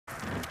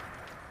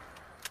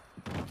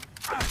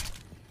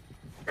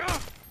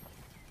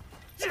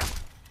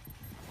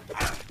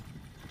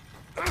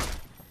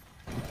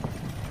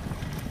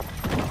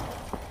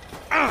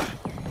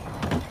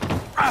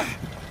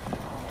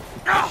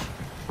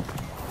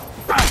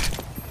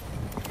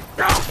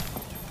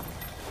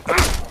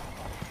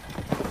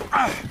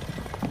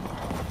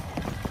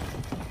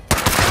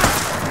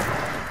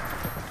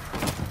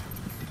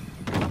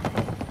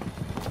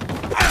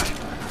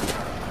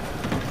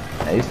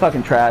Yeah, he's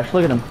fucking trash.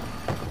 Look at him.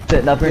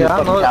 Sitting up here in the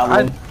fucking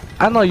cowboy.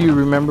 I know you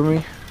remember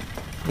me.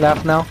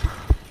 Laugh now.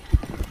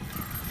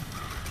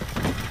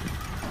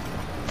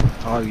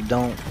 Oh, you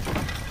don't.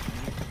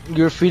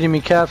 You were feeding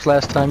me caps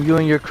last time, you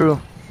and your crew.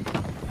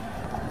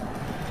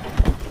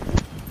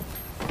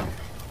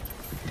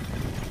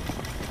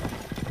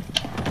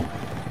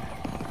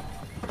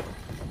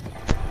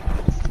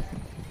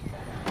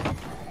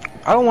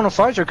 I don't want to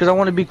fight you because I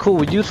want to be cool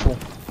with Youthful.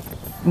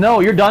 No,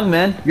 you're done,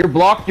 man. You're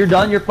blocked, you're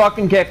done, you're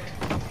fucking kicked.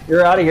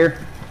 You're out of here.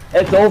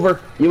 It's over.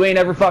 You ain't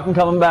ever fucking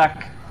coming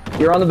back.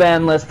 You're on the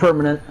ban list,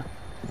 permanent.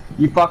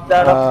 You fucked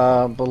that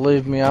up.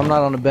 Believe me, I'm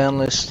not on the ban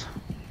list.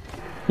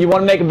 You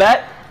want to make a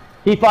bet?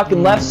 He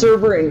fucking left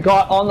server and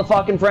got on the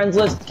fucking friends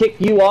list,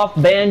 kicked you off,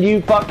 banned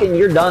you, fucking,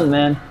 you're done,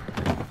 man.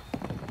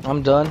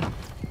 I'm done.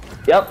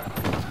 Yep.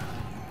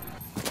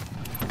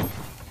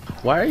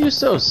 Why are you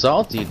so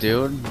salty,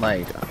 dude?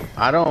 Like,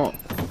 I don't.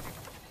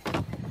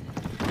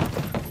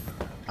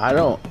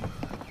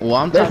 Well,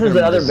 I'm talking to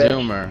the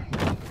Zoomer.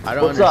 I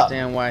don't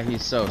understand why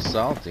he's so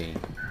salty.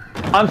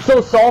 I'm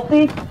so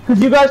salty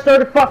because you guys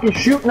started fucking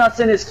shooting us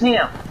in his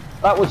camp.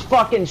 That was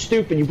fucking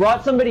stupid. You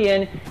brought somebody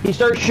in, he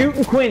starts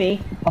shooting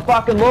Quinny, a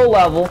fucking low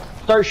level,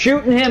 starts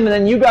shooting him, and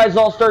then you guys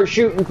all start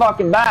shooting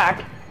fucking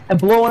back and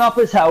blowing up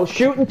his house,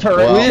 shooting turrets.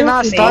 Well, we did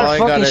not start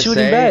fucking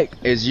shooting back.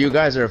 Is you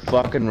guys are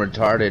fucking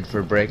retarded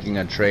for breaking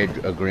a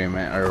trade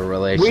agreement or a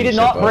relationship. We did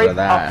not break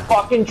a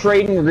fucking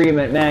trading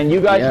agreement, man. You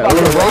guys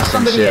fucking brought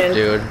somebody in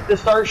to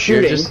start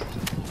shooting.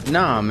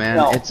 Nah, man.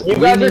 No, We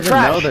didn't even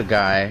know the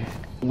guy.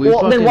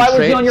 Well, then why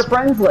was he on your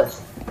friends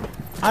list?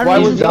 I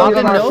don't even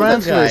fucking know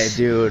the guy,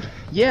 dude.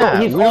 Yeah,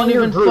 we don't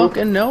even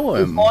fucking know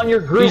him. He's on your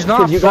group. He's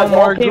not from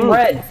our group.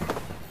 Red.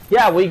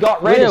 Yeah, we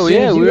got red.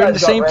 Yeah, we were in the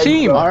same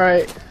team.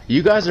 Alright,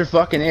 you guys are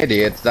fucking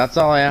idiots. That's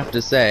all I have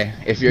to say.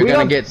 If you're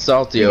gonna get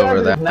salty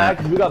over that. Mad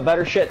 'cause we got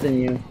better shit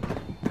than you.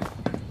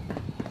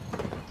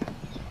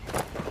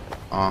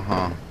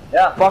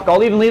 Yeah, fuck,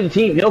 I'll even leave the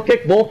team. He'll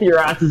kick both of your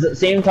asses at the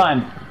same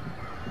time.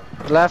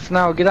 Laugh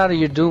now, get out of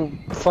your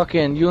doom.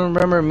 Fucking, you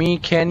remember me,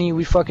 Kenny?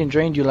 We fucking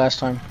drained you last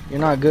time. You're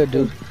not good,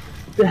 dude.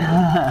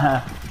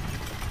 Yeah,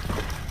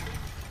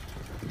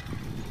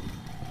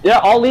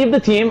 I'll leave the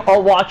team.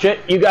 I'll watch it.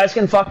 You guys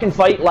can fucking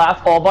fight,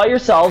 laugh all by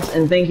yourselves,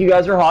 and think you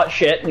guys are hot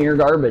shit and you're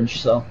garbage,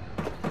 so.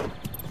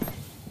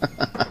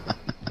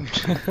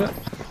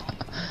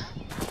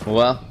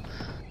 Well.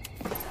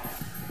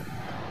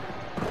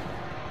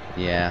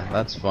 Yeah,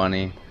 that's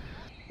funny.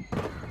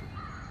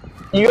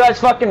 You guys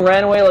fucking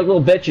ran away like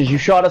little bitches. You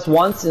shot us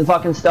once in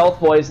fucking Stealth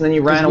Boys, and then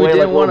you ran away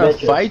like little bitches. We didn't want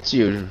to fight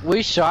you.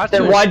 We shot you.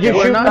 Then why'd you shoot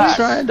We're not back?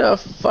 trying to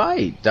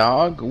fight,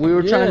 dog. We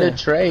were trying to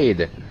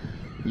trade.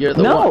 You're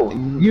the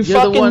one. You're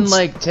the one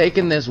like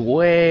taking this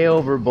way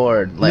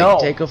overboard. Like,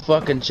 take a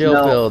fucking chill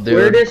pill, dude.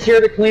 We're just here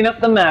to clean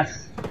up the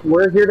mess.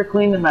 We're here to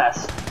clean the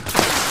mess.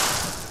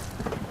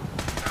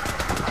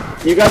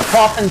 You guys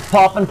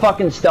popping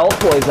fucking Stealth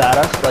Boys at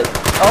us, like,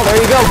 oh,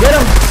 there you go, get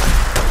him.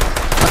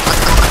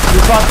 You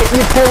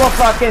pull a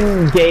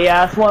fucking gay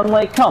ass one,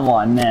 like, come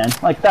on, man,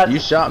 like that. You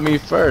shot me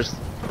first.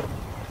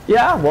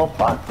 Yeah, well,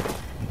 fuck.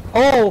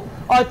 Oh,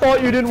 I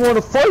thought you didn't want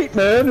to fight,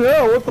 man.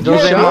 Yeah, what the fuck?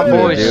 Those ain't my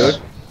boys,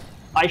 dude.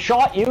 I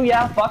shot you,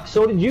 yeah, fuck,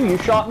 so did you. You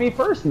shot me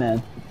first,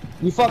 man.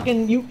 You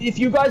fucking, if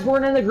you guys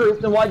weren't in the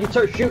group, then why'd you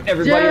start shooting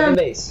everybody in the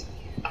base?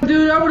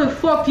 Dude, I would've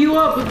fucked you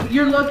up, but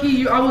you're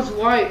lucky I was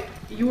white.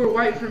 You were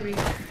white for me.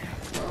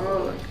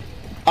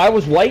 I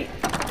was white?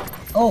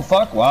 Oh,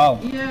 fuck, wow.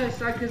 Yes,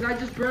 because I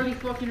just barely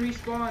fucking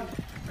respawned.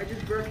 I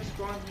just barely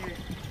spawned here.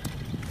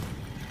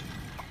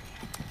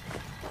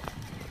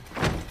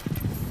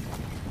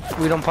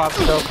 We don't pop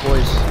Stealth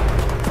Boys.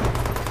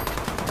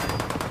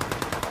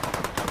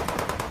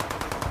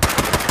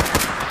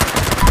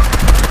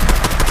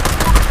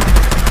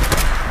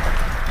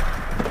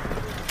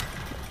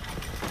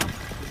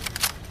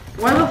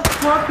 Why the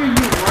fuck are you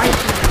white?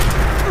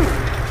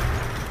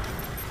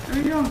 There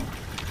you go.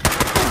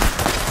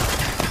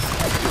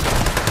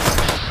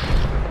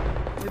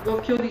 We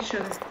both killed each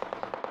other.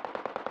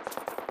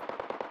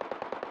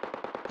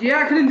 Yeah,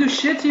 I couldn't do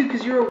shit to you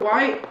because you were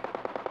white.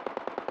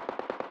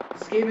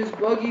 This game is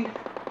buggy.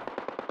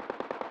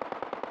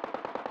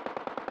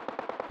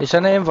 Hey,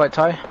 send an invite,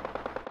 Ty.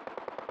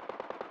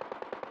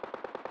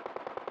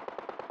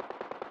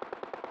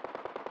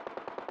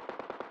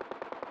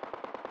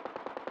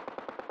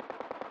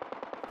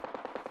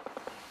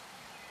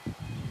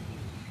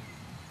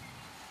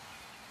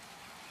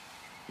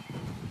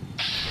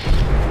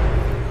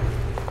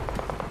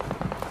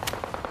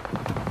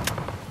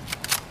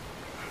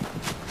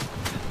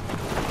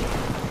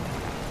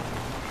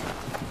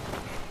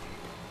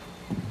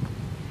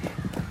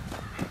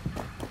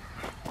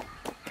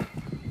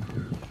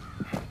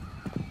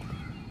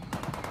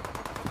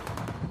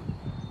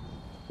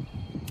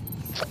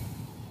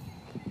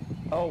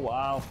 Oh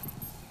wow.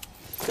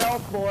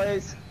 Stealth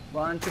boys.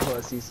 Bunch of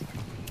pussies.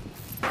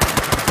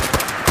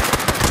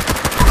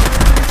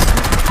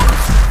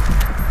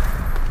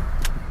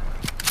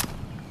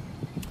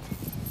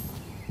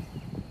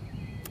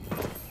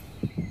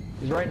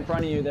 He's right in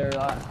front of you there,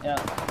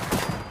 yeah.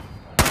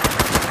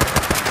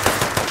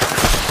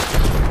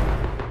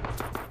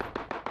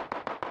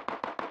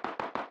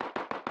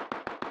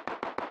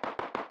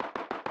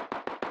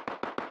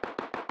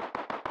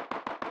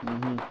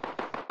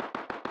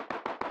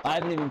 I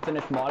haven't even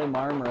finished modding my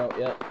armor out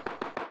yet.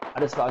 I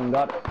just fucking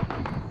got it.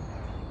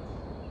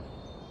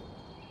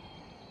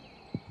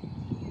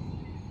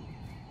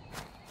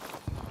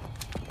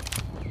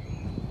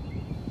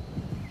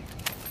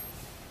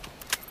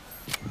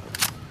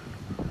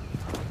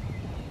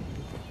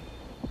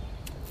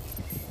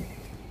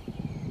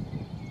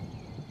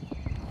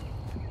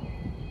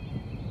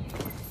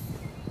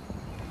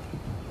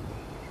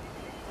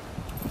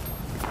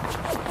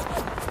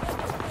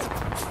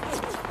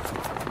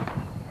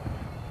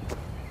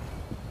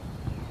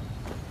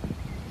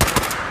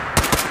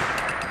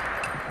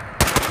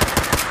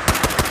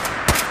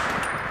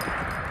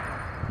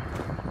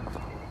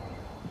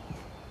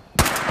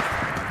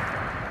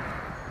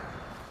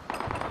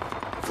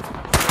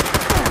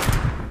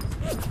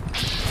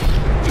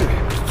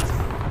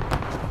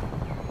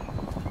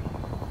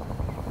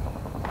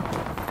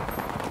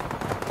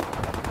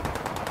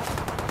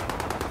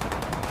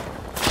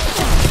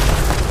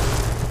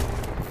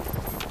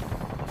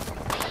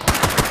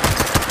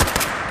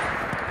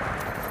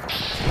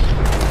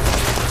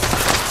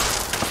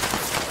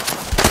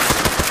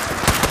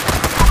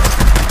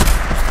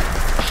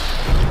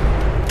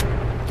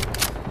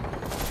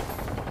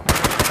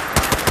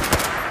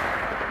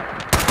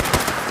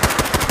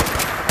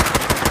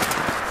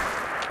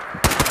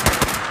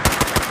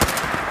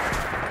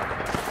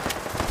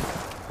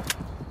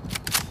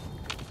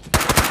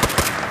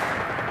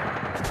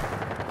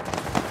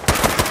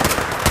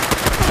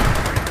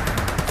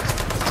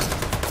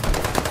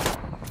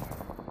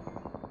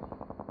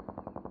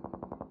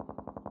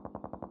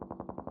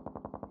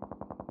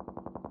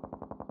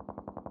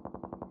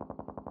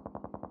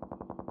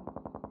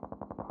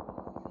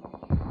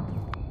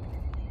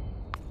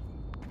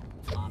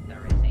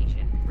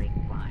 Authorization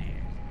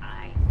requires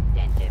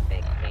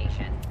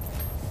identification.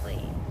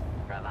 Please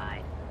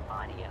provide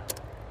audio.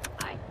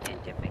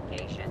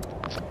 Identification.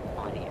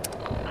 Audio.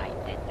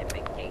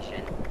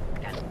 Identification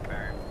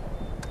confirmed.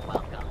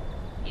 Welcome.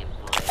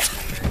 Employee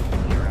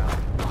number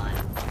 01.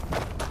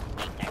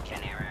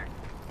 Detection error.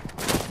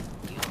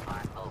 You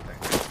are over.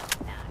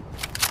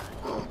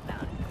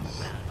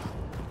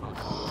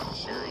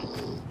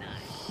 9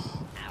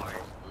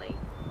 hours late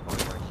for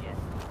your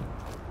shift.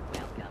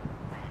 Welcome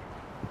back.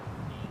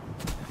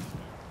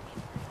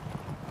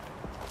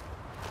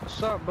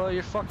 What's up, bro?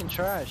 You're fucking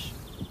trash.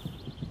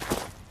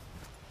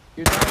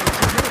 You're down in 2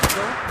 minutes,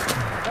 bro.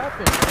 What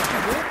happened? What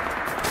you did?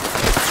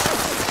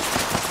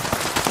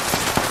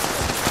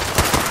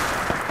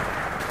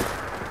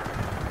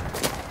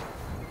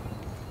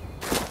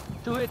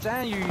 2 hits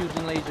and you're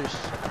using lasers.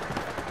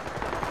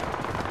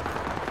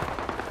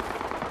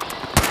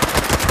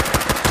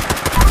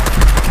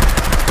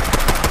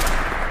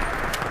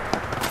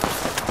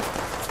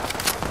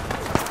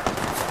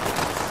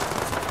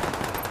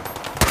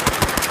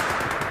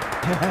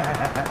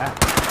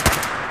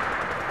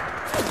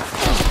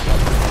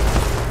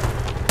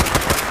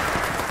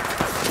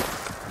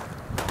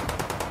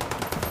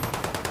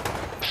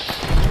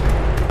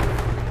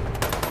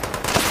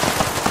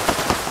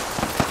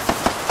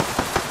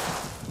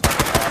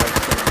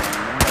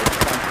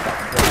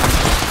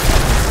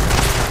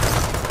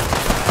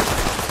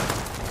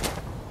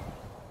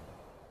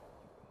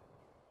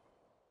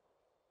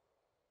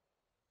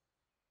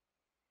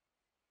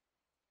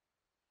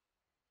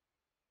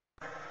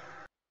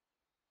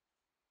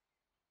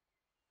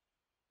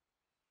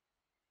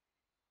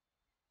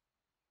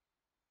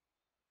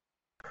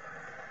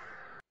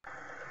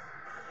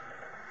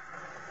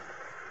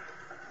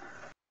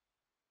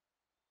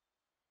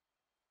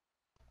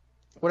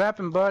 What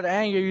happened, bud?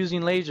 And you're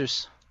using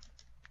lasers.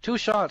 2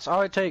 shots,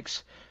 all it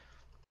takes.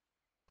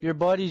 Your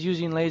buddy's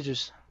using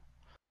lasers.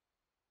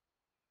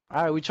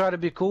 Alright, we try to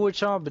be cool with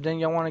y'all, but then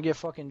y'all want to get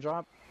fucking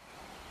dropped.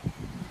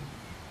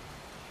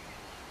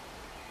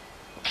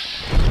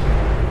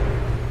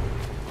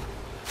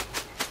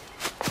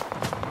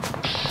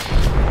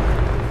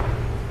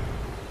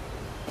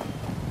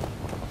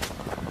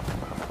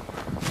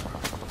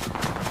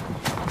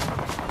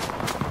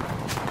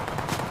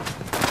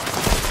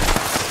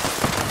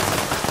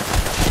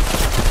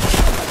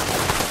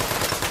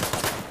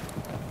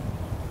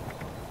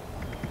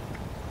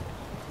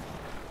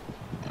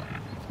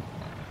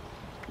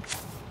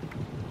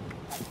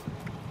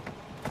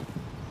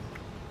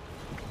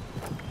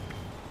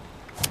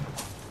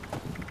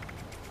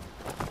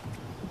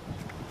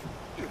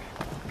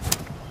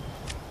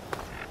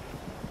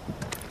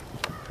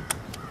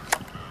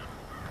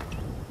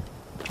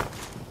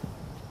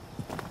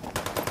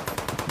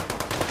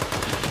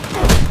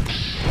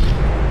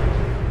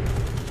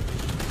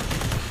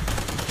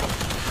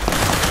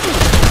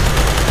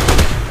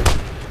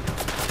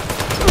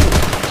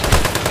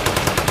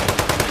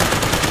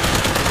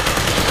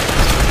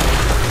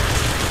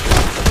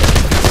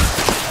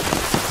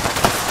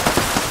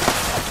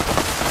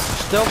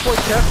 Stealth boy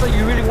Tesla,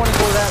 you really want to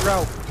go that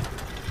route?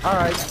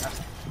 Alright.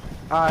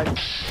 Alright.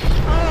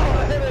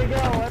 Oh, there they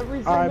go, every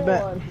single Alright,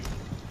 bet. one.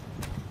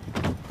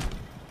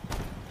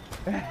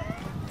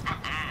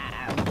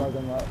 Plug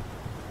them up.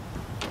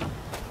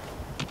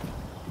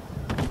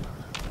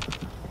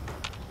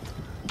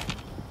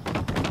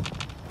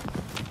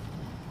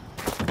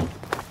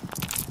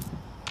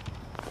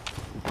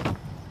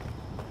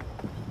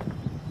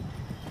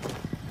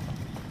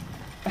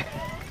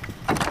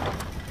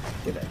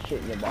 Get that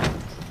shit in your box.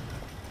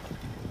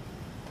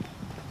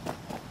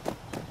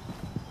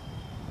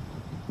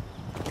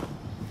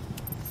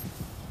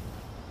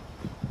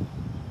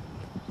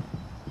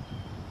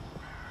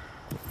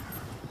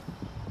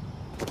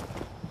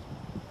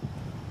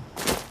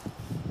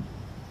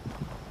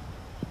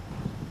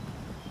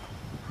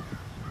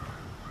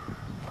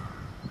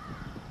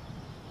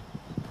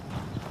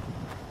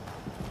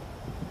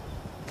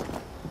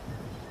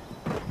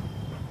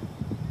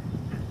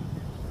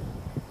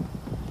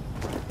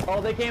 Oh,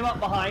 they came up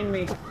behind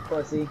me,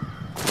 pussy.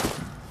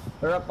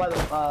 They're up by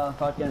the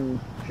fucking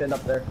shit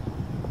up there.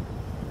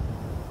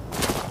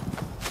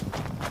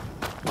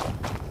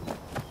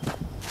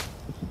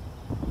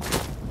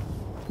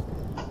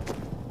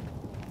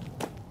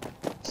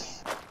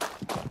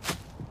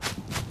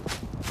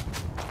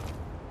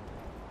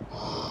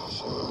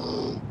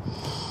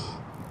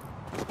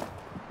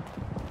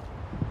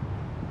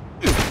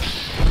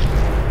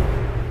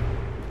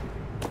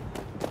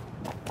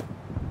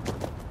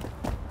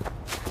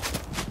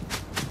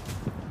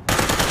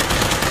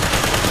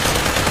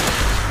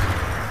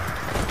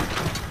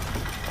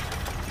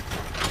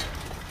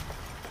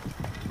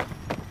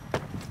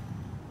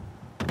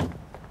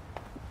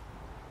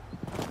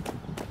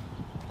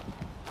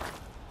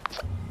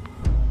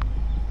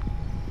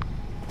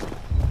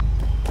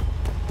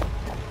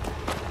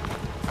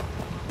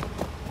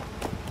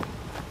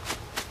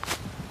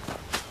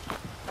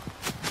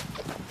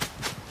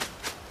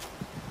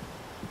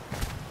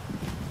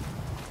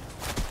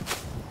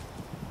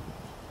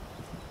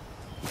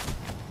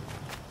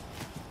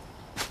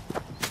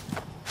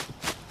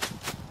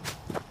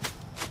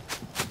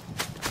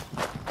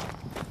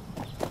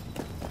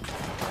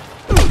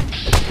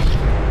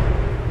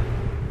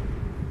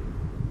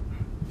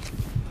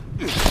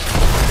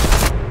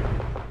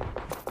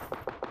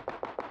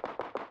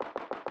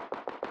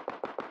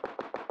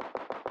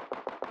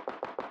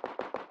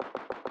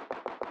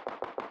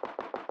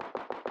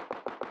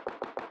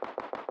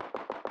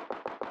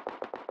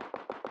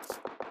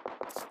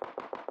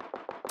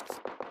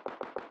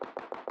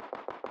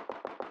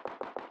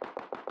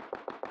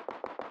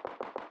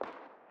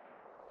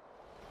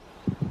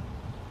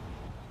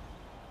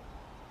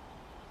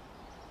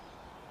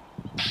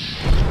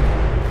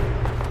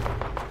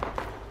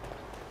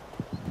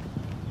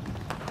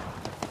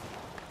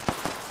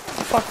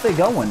 Fuck they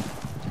going?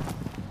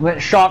 I'm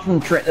getting shot from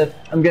the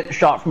I'm getting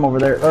shot from over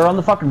there. They're on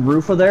the fucking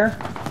roof of there.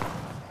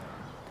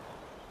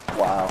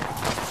 Wow.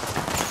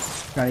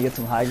 Trying to get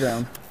some high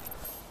ground.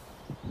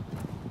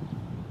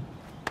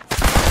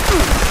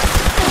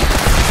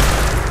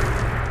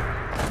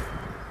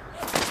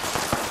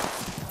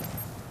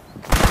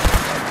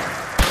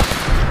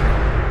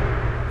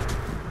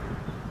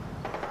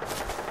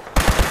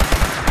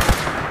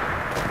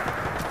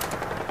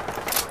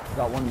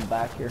 Got one in the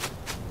back here.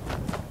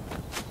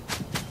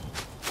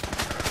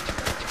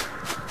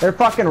 They're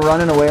fucking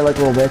running away like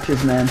little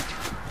bitches, man.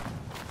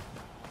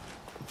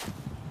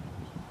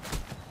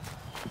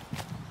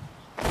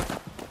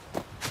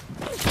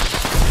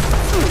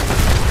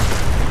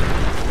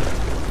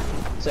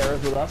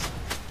 Sarah's with us.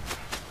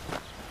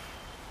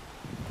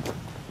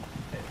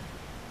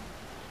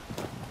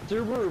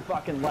 Subaru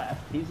fucking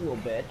left. He's a little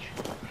bitch.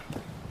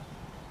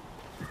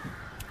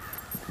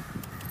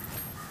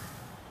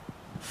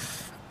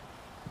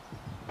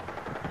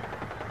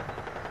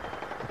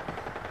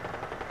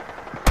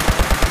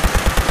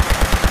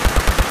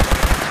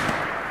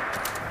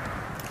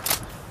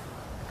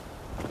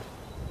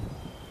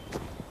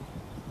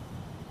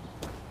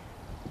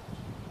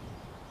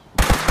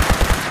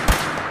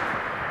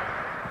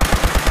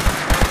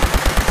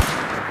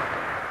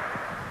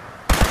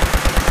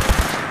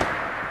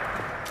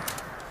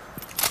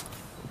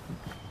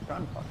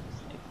 Run, fucking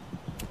snake.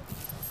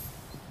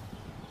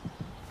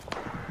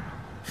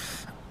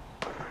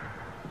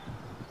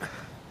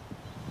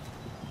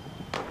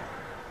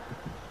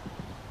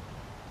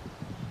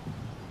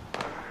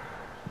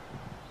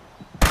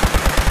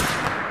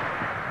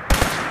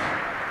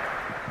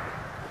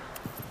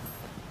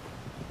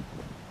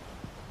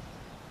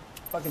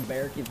 Fucking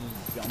bear keeps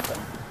just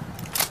jumping.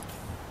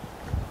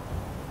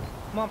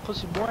 Come on,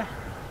 pussy boy.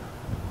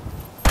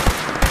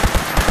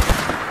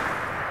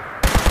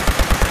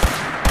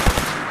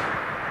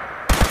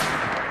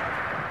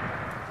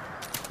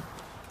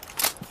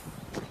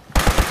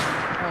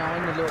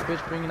 Little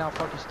bitch bringing out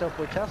fucking stuff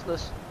with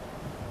Teslas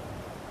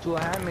to a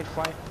handmade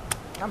fight.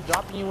 I'm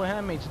dropping you with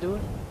handmaids,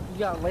 dude. You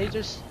got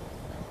lasers.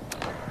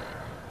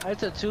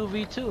 It's a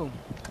 2v2.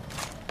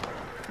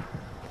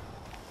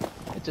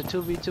 It's a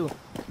 2v2.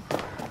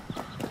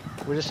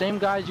 We're the same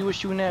guys you were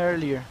shooting at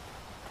earlier.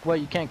 What,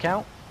 you can't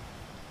count?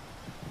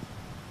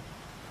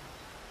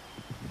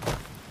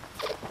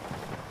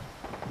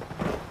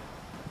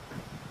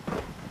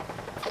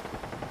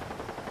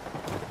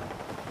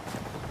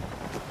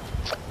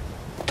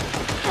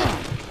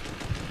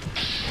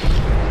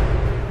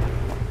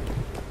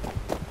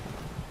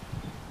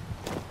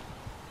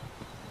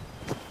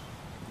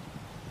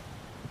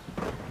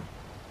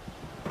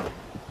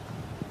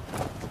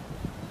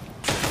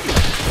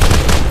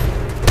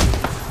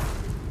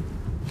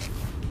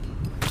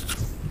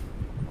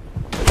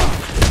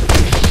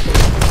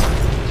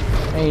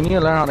 Hey, you need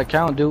to learn how to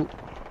count, dude.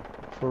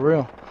 For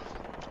real.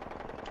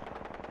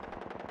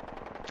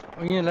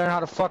 You need to learn how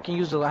to fucking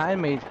use the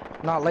handmade,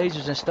 not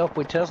lasers and stuff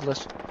with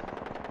Teslas.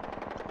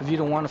 If you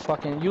don't want to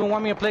fucking, you don't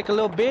want me to play like a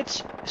little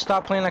bitch,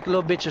 stop playing like a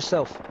little bitch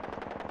yourself.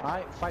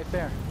 Alright, fight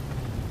fair.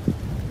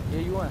 Yeah,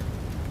 you are.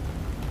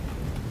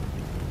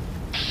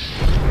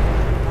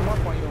 I'm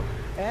up on you.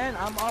 And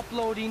I'm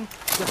uploading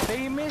the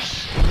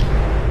famous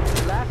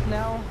Laugh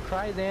Now,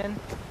 Cry Then,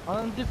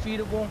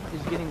 Undefeatable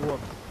is getting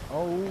whooped.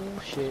 Oh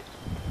shit.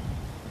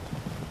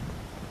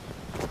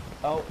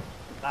 Oh,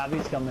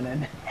 Abby's coming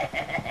in. You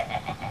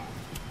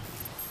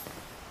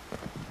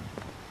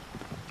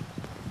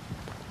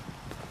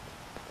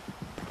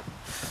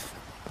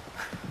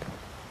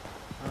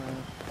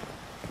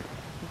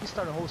can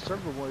start a whole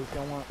server war if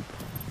y'all want.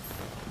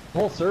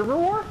 Whole server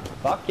war?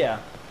 Fuck yeah.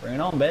 Bring it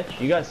on,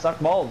 bitch. You guys suck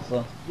balls,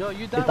 so. Yo,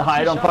 you get to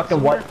hide on fucking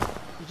Zoomer. what?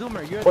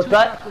 Zoomer, you're at What's 2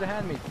 that? shots with a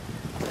handmade.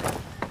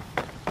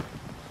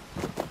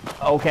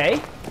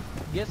 Okay.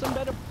 Get some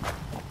better.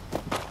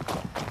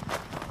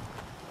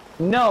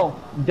 No,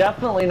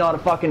 definitely not a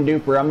fucking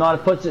duper. I'm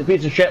not a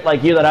piece of shit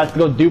like you that has to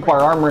go dupe our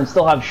armor and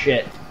still have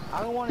shit.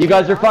 You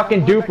guys are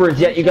fucking dupers,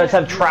 yet you guys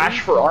have trash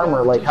for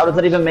armor. Like, how does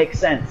that even make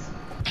sense?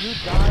 You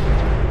died.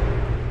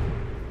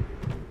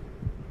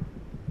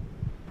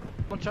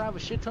 Wanna try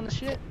with a shit ton of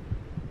shit?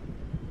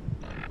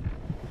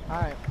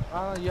 Alright,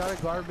 y'all are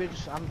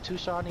garbage. I'm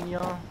 2-shotting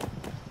y'all.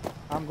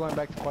 I'm going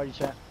back to party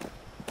chat.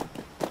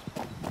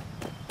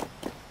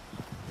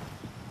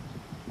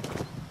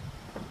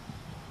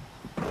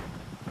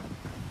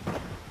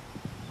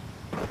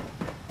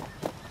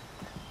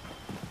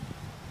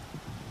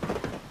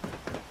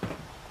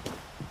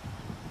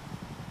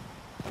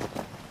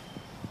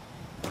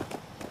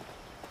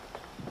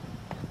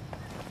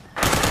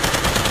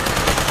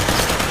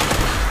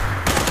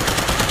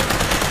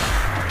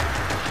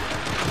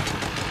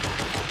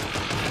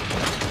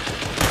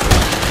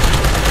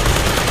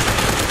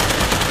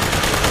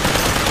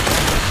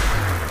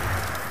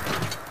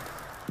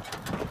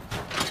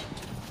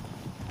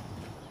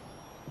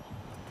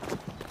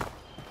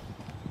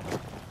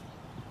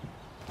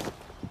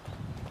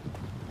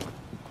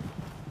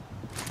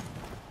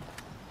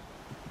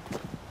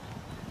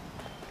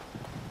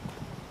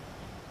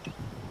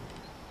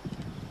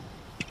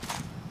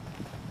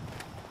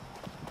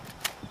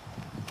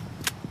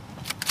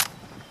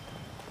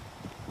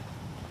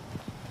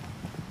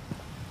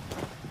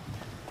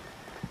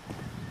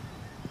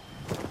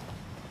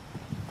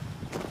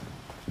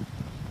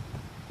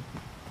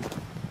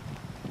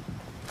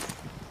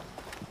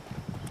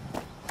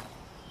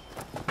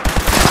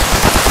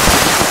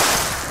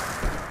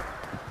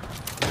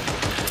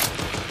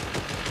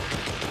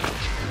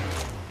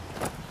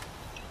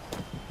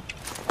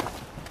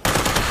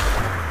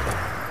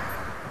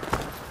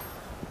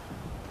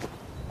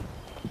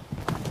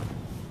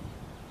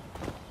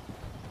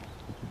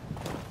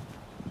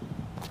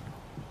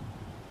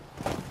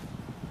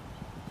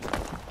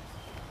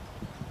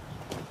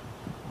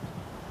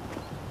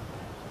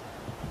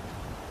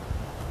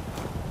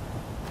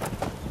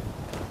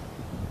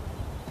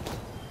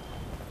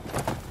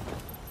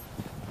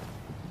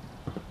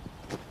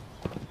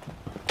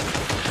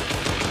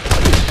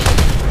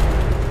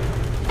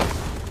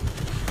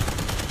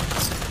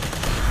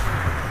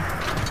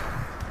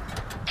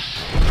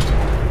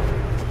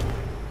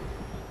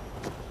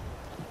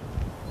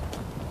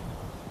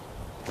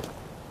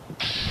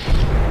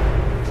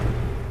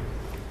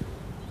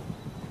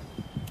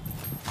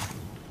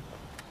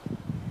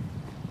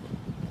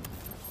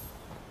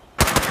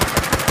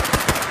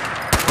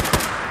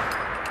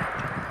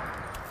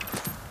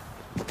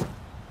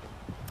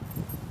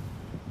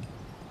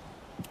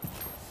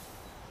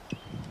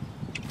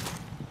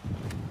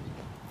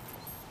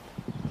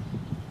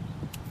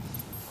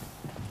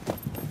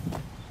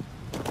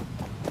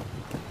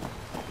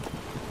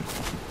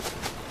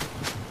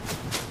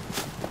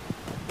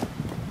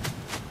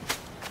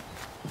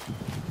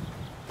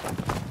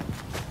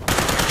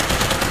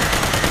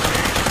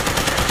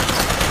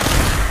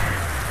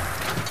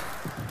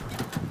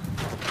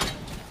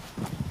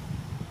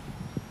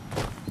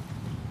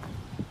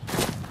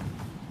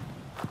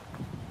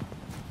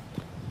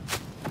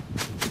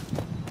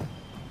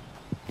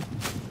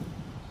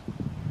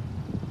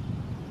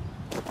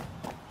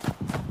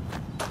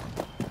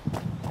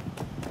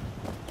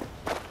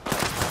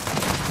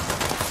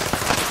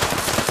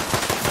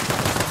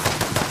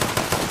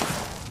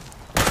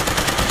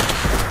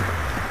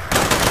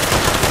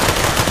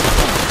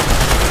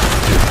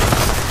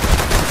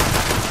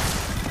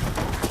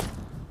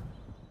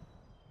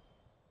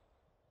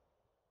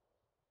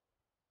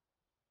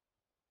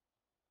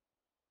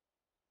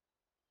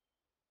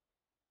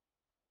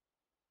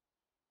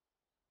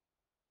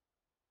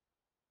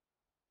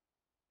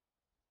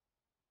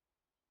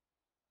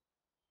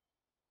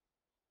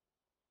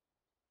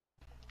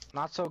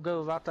 Not so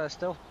good without that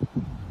still.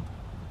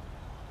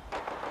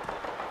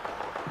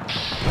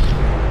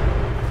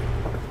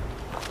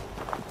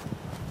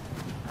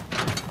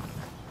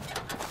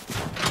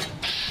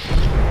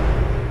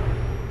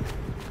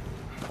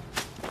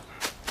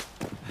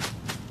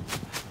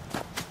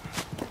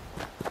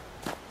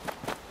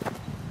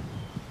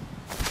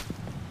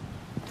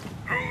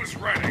 Who's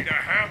ready to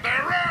have their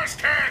ass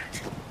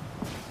kicked?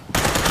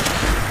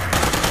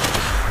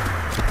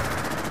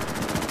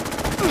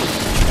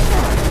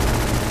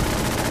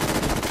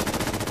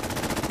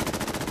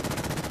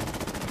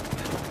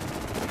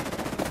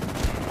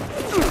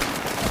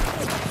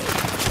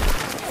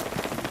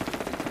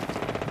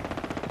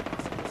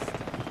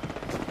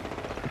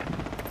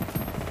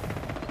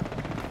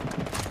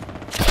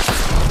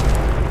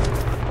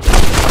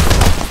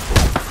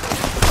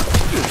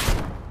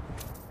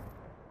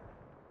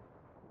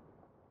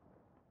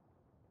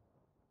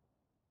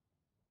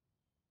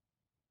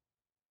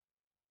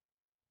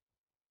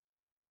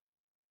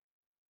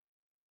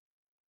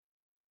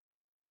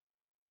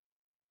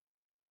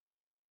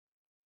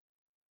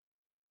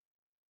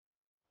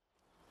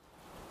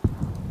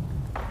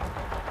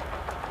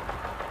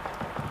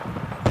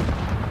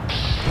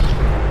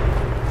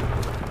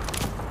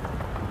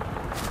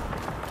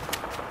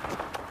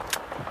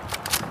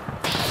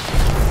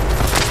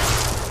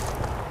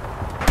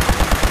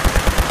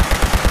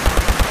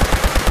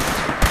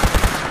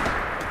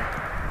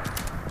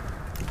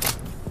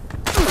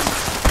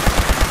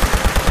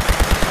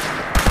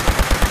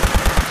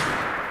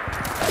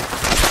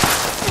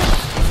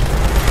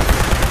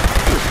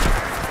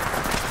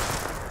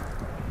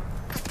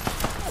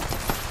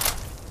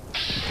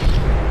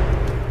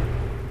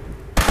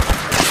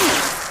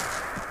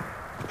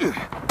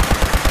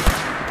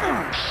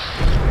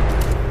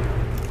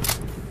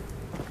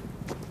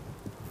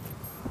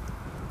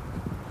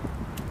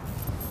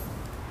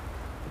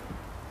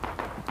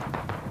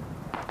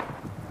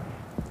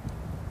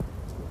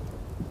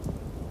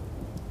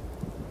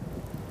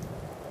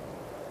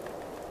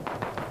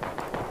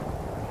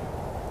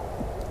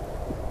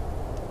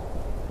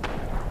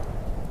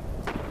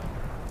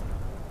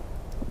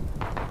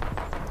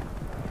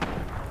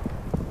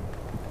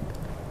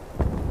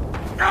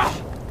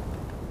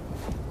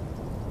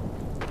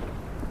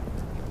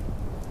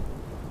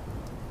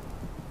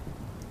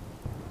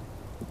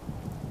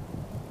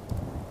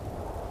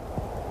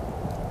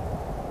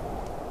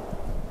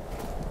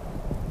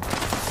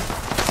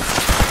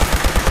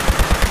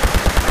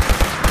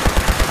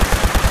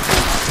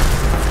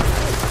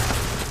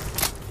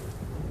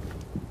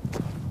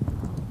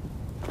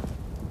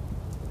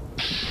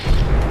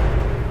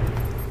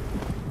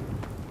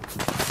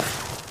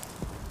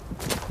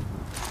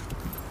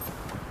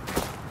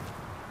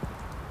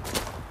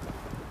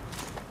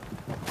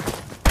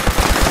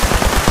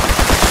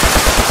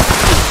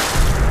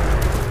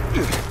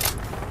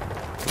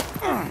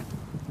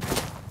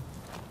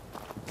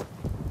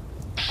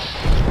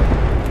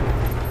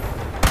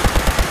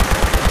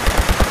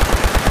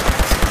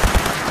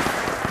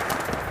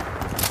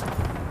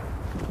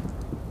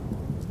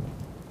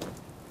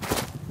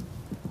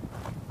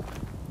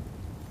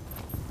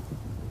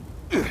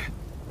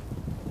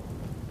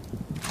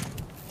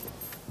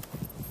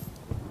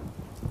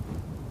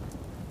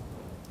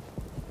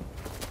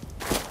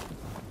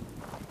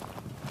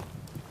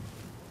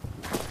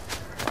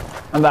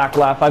 I'm back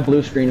left. I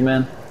blue screened him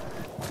in.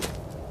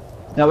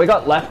 Now we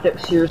got left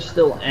dips here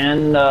still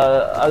and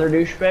other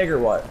douchebag or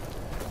what?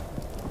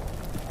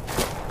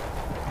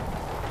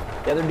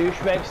 The other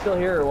douchebag still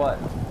here or what?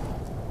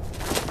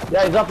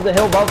 Yeah, he's up at the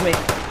hill above me.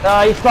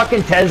 He's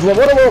fucking Tesla.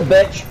 What a little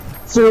bitch.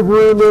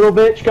 Subaru little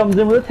bitch comes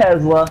in with a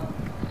Tesla.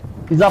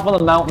 He's up on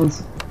the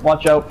mountains.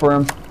 Watch out for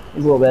him.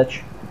 He's a little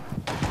bitch.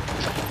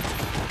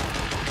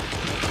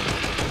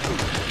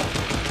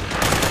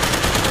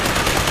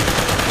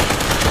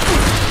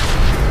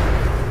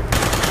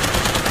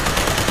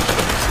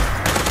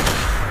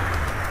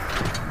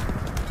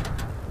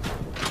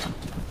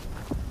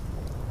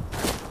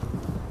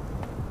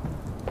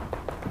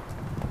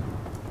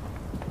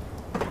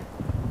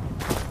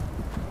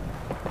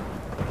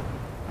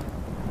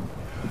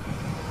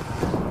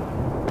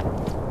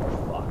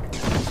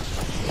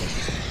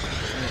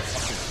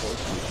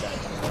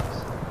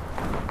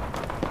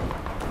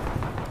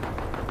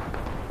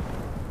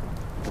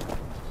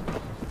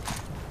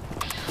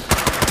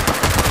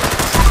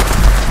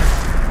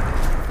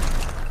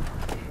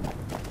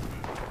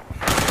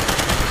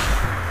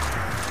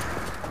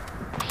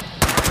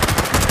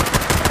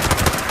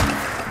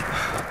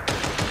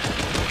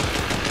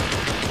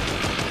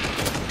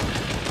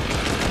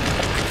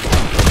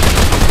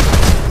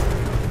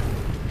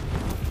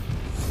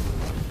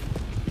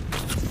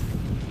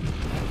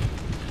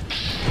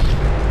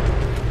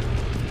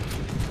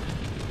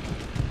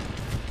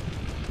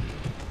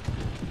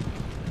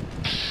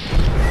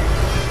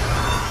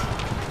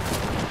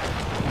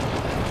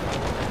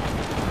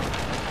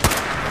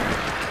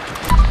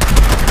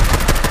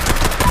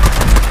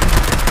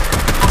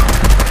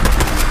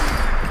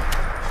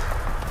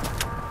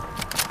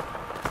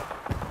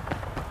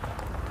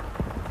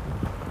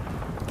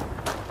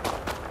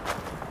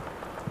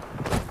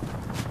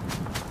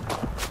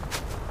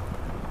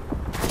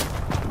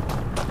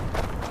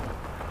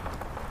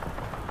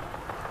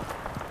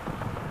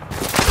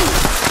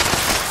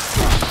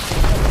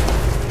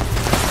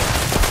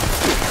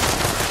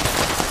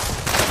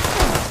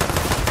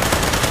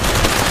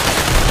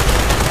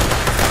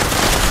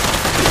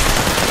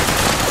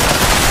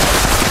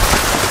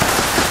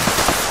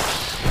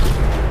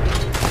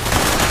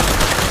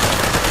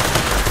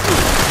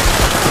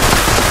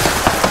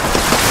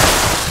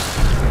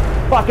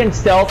 Fucking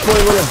stealth boy,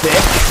 little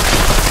bitch.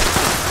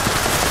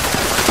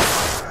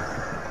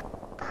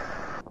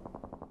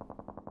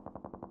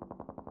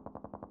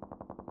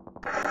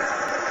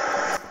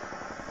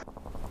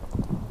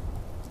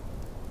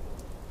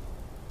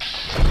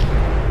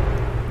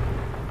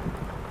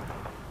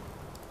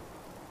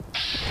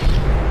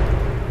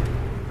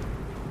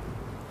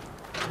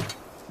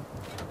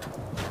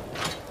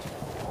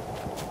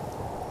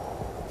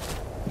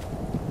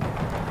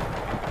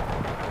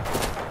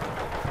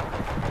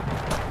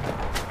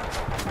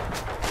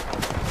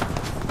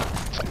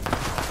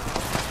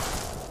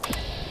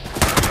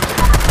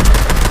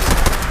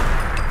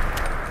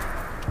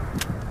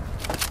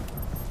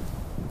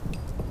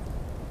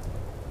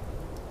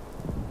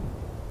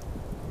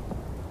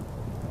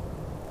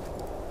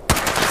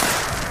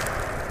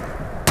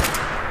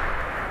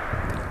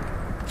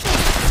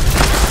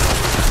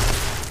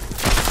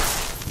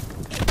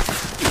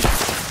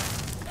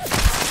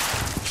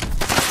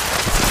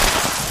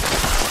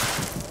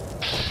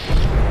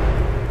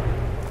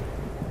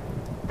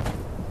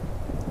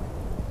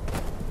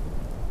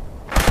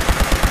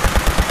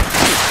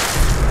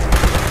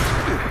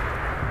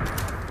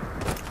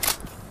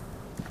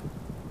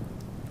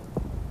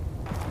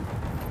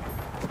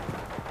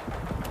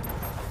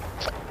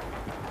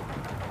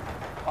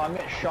 Oh, I'm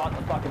getting shot in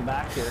the fucking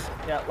back here.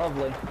 Yeah,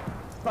 lovely.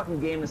 This fucking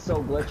game is so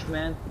glitched,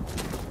 man.